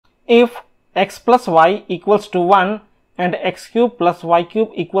If x plus y equals to 1 and x cube plus y cube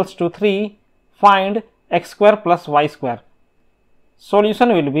equals to 3, find x square plus y square.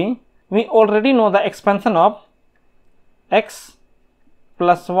 Solution will be, we already know the expansion of x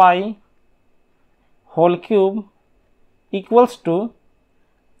plus y whole cube equals to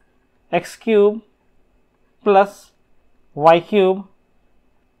x cube plus y cube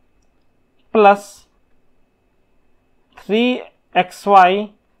plus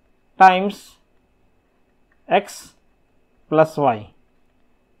 3xy times x plus y.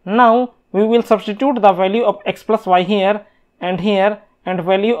 Now we will substitute the value of x plus y here and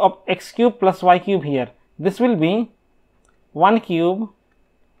value of x cube plus y cube here. This will be 1 cube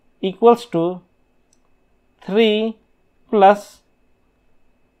equals to 3 plus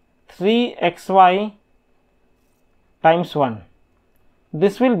 3xy times 1.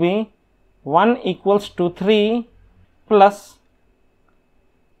 This will be 1 equals to 3 plus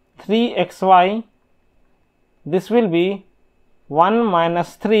 3xy. This will be 1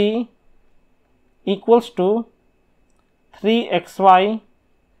 minus 3 equals to 3xy.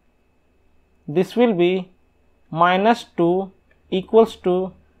 This will be minus 2 equals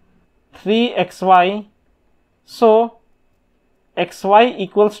to 3xy. So xy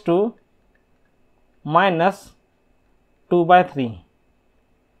equals to minus 2 by 3.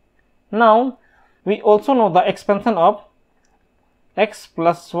 Now we also know the expansion of x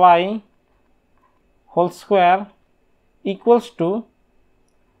plus y whole square equals to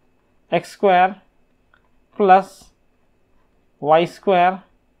x square plus y square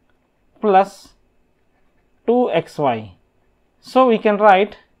plus 2xy. So we can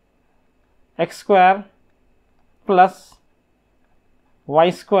write x square plus y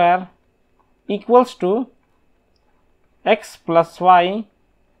square equals to x plus y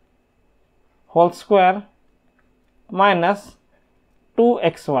whole square minus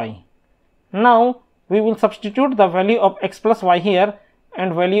 2xy. Now we will substitute the value of x plus y here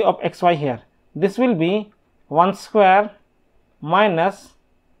and value of xy here. This will be 1 square minus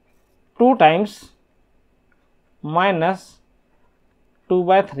 2 times minus 2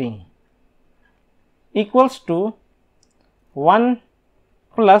 by 3 equals to 1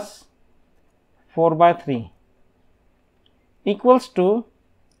 plus 4 by 3 equals to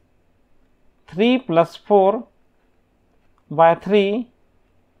 3 plus 4 by 3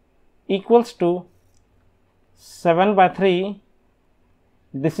 equals to 7 by 3.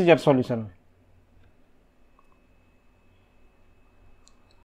 This is your solution.